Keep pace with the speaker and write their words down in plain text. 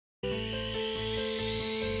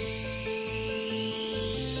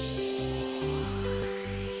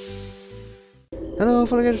Hello,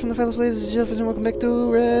 fellow guys from the fellow places, this is Jellyfish and welcome back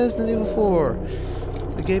to Resident Evil 4.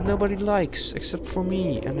 The game nobody likes, except for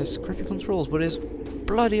me, and its crappy controls, but it's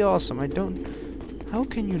bloody awesome. How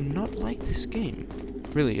can you not like this game?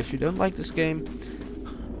 Really, if you don't like this game,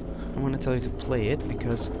 I want to tell you to play it,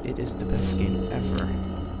 because it is the best game ever.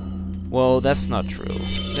 Well, that's not true.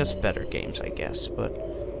 There's better games, I guess, but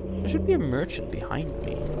there should be a merchant behind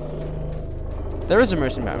me. There is a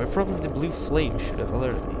merchant behind me, probably the blue flame should have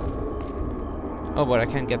alerted me. Oh, but I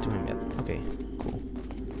can't get to him yet. Okay, cool.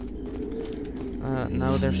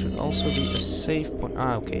 Now there should also be a save point.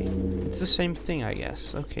 Ah, okay. It's the same thing, I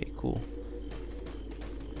guess. Okay, cool.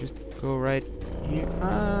 Just go right here.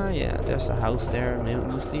 Ah, yeah, there's a house there,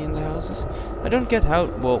 mostly in the houses. I don't get how...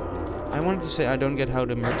 Well, I wanted to say I don't get how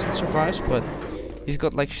the merchant survives, but he's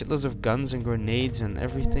got like shitloads of guns and grenades and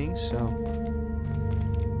everything, so...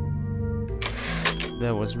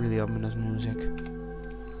 That was really ominous music.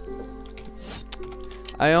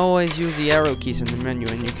 I always use the arrow keys in the menu,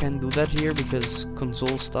 and you can't do that here because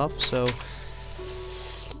console stuff, so...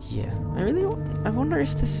 Yeah, I wonder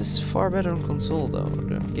if this is far better on console though,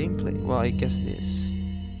 the gameplay. Well, I guess it is.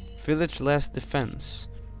 Village last defense.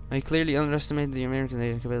 I clearly underestimated the American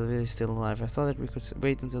capability still alive. I thought that we could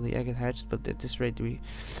wait until the egg had hatched, but at this rate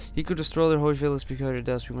he could destroy the whole village because it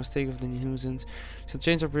does. We must take off the nuisance. So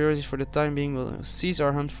change our priorities for the time being. We'll cease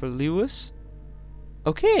our hunt for Lewis.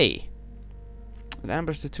 Okay. And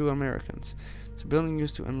ambush the two Americans. It's a building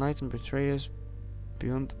used to enlighten betrayers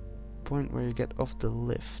beyond the point where you get off the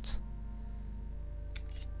lift.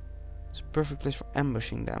 It's a perfect place for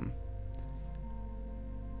ambushing them.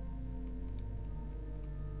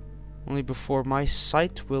 Only before my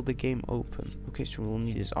sight will the game open. Okay, so we'll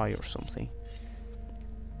need his eye or something.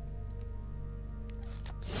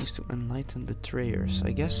 Used to enlighten betrayers.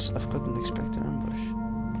 I guess I've got an expected ambush.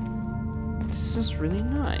 This is really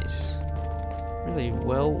nice. Really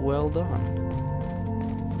well done.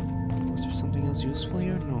 Was there something else useful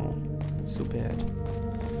here? No. That's too bad.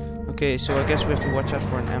 Okay, so I guess we have to watch out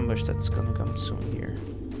for an ambush that's gonna come soon here.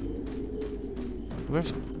 Do we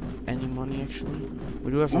have any money actually? We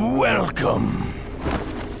do have welcome!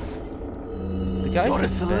 The guy's got a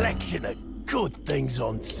selection of good things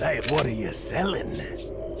on sale. What are you selling?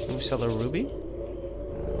 Can we sell a ruby?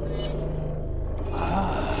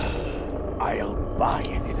 I'll buy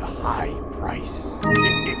it at a high price.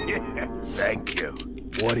 Thank you.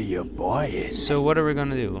 What are you buying? So what are we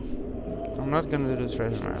gonna do? I'm not gonna do the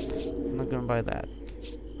treasure map. I'm not gonna buy that.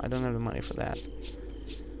 I don't have the money for that.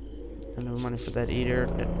 I don't have the money for that either.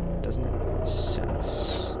 That doesn't have any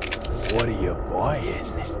sense. What are you buying?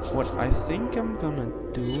 What I think I'm gonna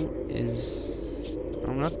do is...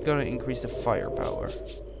 I'm not gonna increase the firepower.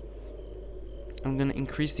 I'm gonna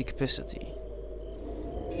increase the capacity.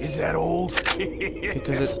 Is that all?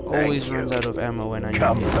 Because it always runs out of ammo when I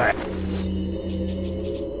come need it. back.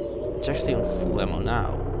 It's actually on full ammo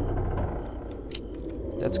now.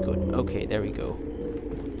 That's good. Okay, there we go.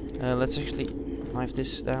 Let's actually knife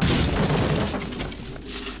this down.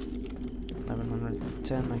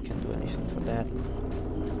 1110. I can't do anything for that.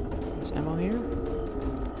 There's ammo here.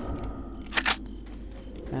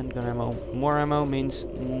 Handgun ammo. More ammo means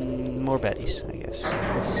more baddies, I guess.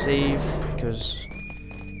 Let's save because.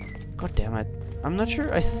 God damn it. I'm not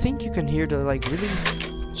sure. I think you can hear the like really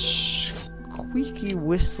squeaky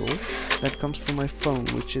whistle that comes from my phone,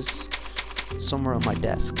 which is somewhere on my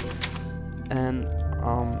desk. And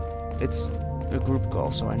it's a group call,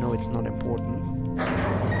 so I know it's not important.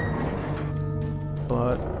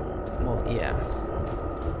 But well, yeah.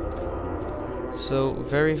 So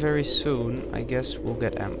very, very soon, I guess we'll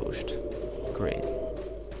get ambushed. Great.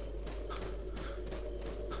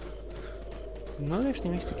 That actually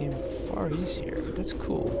makes the game far easier. That's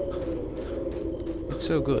cool. It's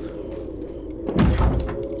so good.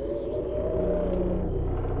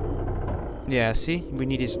 Yeah, see? We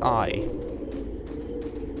need his eye.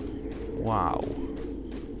 Wow.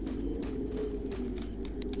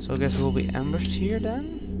 So I guess we'll be ambushed here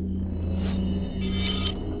then?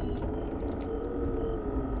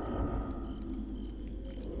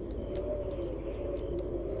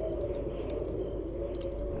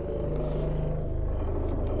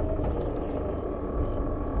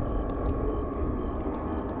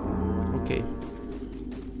 Okay.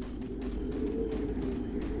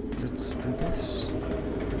 Let's do this.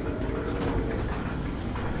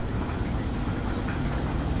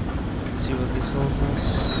 Let's see what this holds us.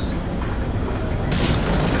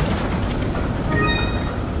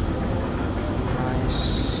 Nice.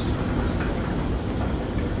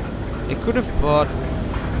 It could have bought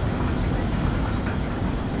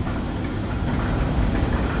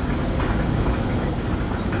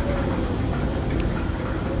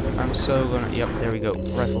I'm so gonna... Yep, there we go.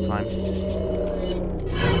 Rifle time.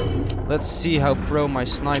 Let's see how pro my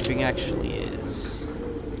sniping actually is.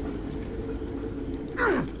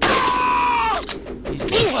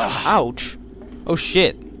 Ouch! Oh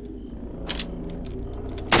shit!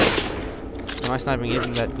 My sniping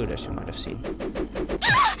isn't that good, as you might have seen.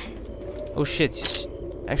 Oh shit! He's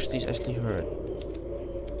actually hurt.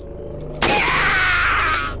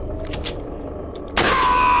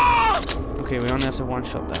 Okay, we only have to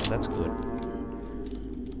one-shot them. That's good.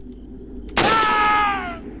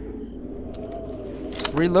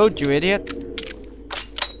 Reload, you idiot!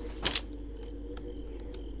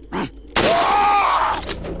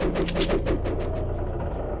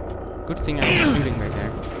 Good thing I was shooting right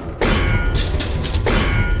there.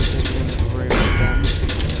 Guess we don't have to worry about them.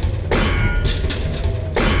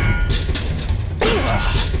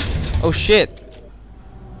 Oh shit!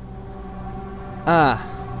 Ah.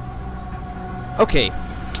 Okay.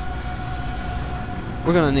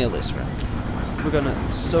 We're gonna nail this round. We're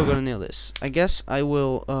gonna nail this. I guess I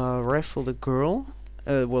will rifle the girl,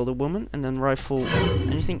 well, the woman, and then rifle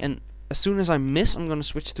anything. And as soon as I miss, I'm gonna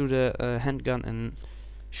switch to the handgun and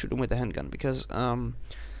shoot them with the handgun, because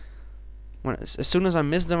as soon as I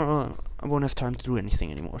miss them, I won't have time to do anything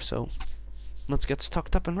anymore. So let's get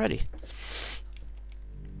stocked up and ready.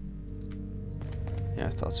 Yeah, I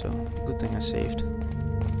thought so. Good thing I saved.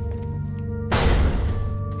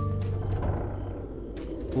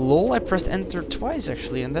 Lol, I pressed enter twice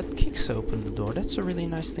actually, and that kicks open the door. That's a really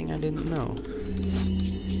nice thing I didn't know.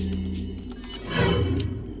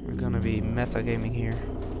 We're gonna be metagaming here,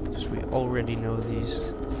 because we already know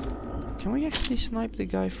these. Can we actually snipe the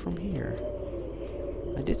guy from here?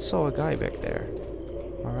 I did saw a guy back there.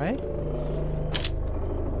 Alright.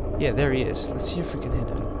 Yeah, there he is. Let's see if we can hit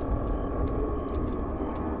him.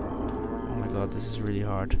 Oh my god, this is really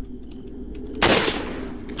hard.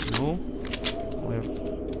 No.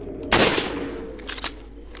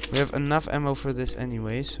 We have enough ammo for this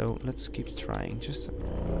anyway, so let's keep trying.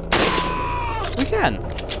 We can!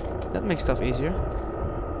 That makes stuff easier.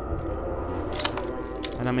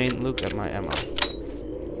 And I mean, look at my ammo.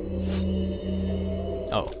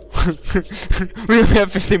 Oh. We only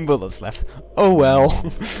have 15 bullets left. Oh well.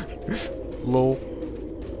 Lol.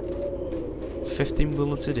 15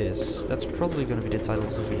 bullets it is. That's probably gonna be the title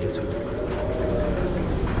of the video too.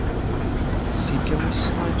 Let's see, can we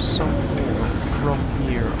snipe some more from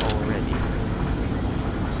here already?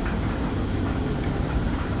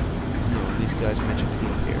 No, these guys magically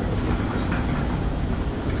appear. Okay,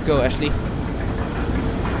 cool. Let's go, Ashley.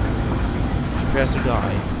 Prepare to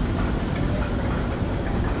die.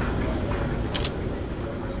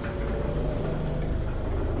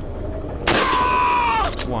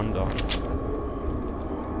 One gone.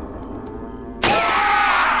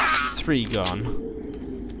 3 gone.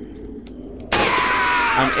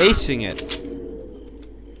 I'm acing it.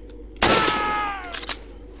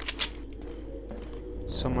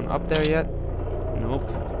 Someone up there yet? Nope.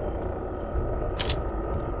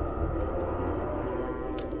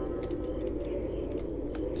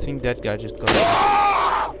 I think that guy just got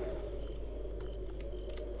out.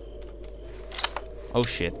 Oh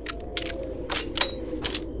shit.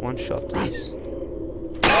 One shot, please.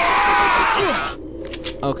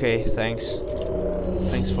 Okay, thanks.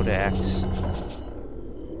 Thanks for the axe.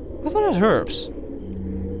 I thought it had herbs.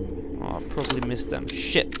 Oh, I probably missed them.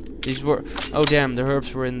 Shit. These were... Oh damn, the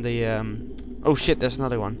herbs were in the... Oh shit, there's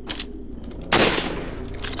another one.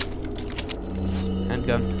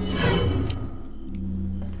 Handgun.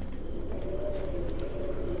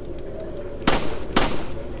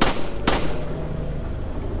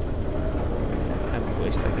 Ammo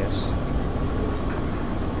waste, I guess.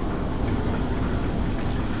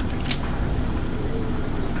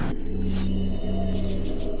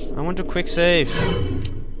 I want to quick save.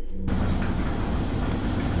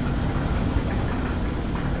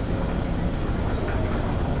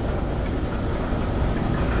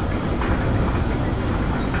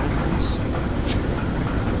 What's this?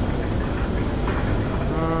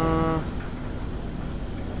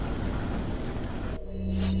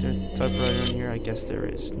 Is there a typewriter in here? I guess there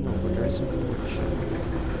is. No, but there isn't much.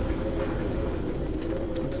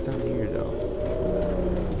 What's down here though?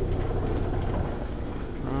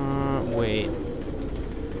 Wait.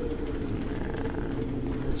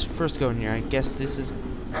 Let's first go in here. I guess this is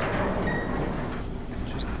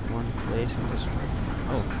just one place and this one.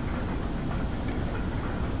 Oh.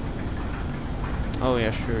 Oh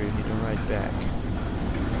yeah, sure. You need to ride back.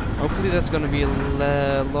 Hopefully that's gonna be a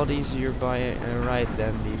lot easier by a ride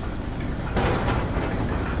than the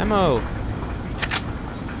ammo.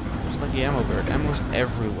 Just like the ammo bird. Ammo's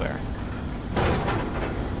everywhere.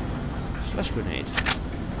 flash grenade.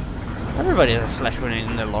 Everybody has a flash grenade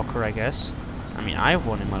in their locker, I guess. I mean, I have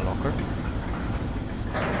one in my locker.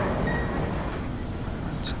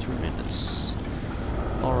 It's 2 minutes.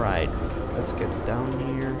 Alright, let's get down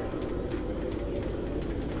here.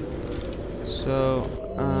 So,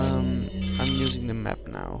 I'm using the map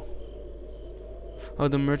now. Oh,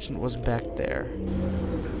 the merchant was back there.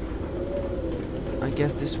 I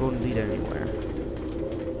guess this won't lead anywhere.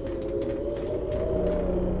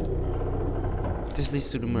 This leads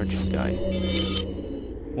to the merchant guy.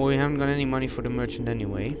 Well, we haven't got any money for the merchant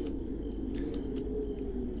anyway.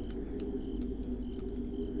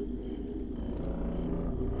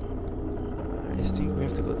 I think we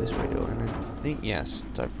have to go this way though, and I think, yes,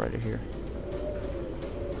 typewriter here.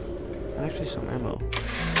 And actually some ammo.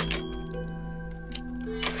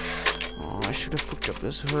 Oh, I should have cooked up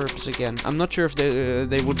those herbs again. I'm not sure if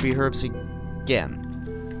they would be herbs again.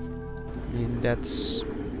 I mean, that's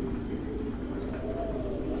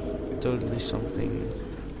totally something.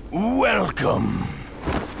 Welcome.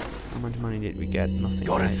 How much money did we get? Nothing.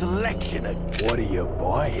 Got a right? selection of what are you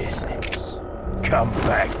buying? Come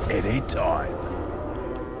back anytime.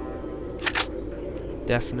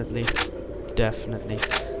 Definitely. Definitely.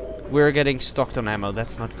 We're getting stocked on ammo,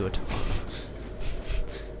 that's not good.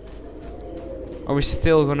 Are we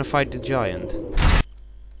still gonna fight the giant?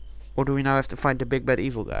 Or do we now have to fight the big bad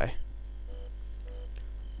evil guy?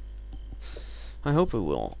 I hope we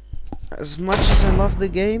will. As much as I love the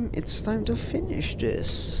game, it's time to finish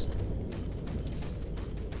this.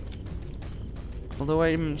 Although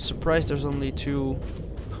I'm surprised there's only 2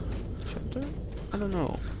 chapter? I don't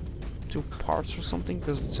know. 2 parts or something,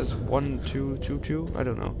 because it says 1, 2, 2, 2. I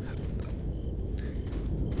don't know.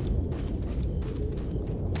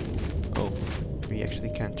 Oh, we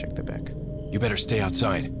actually can't check the back. You better stay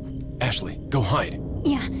outside. Ashley, go hide.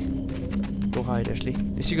 Yeah. Go hide, Ashley.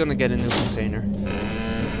 Is he gonna get a new container?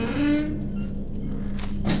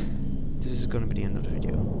 This is gonna be the end of the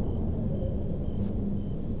video.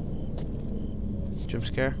 Jump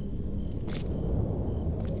scare.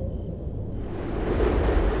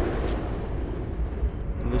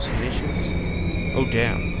 Hallucinations. Oh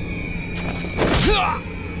damn.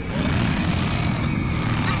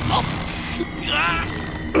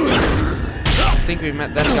 I think we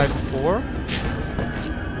met that guy before.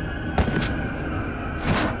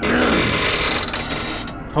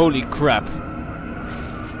 Holy crap.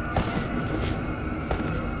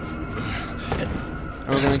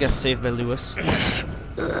 Are we gonna get saved by Lewis?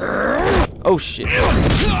 Oh shit.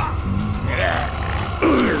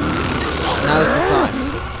 Now's the time.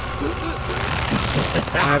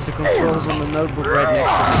 I have the controls on the notebook right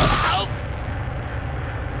next to me.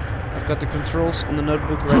 I've got the controls on the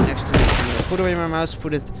notebook right next to me. I'm gonna put away my mouse,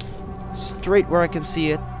 put it straight where I can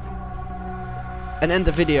see it, and end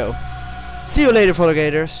the video. See you later,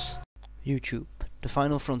 Follogators! YouTube, the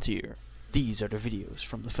final frontier. These are the videos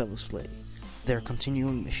from the fellas play. Their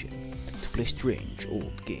continuing mission to play strange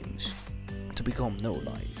old games, to become no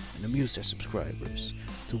life and amuse their subscribers,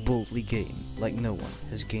 to boldly game like no one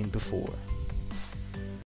has gained before.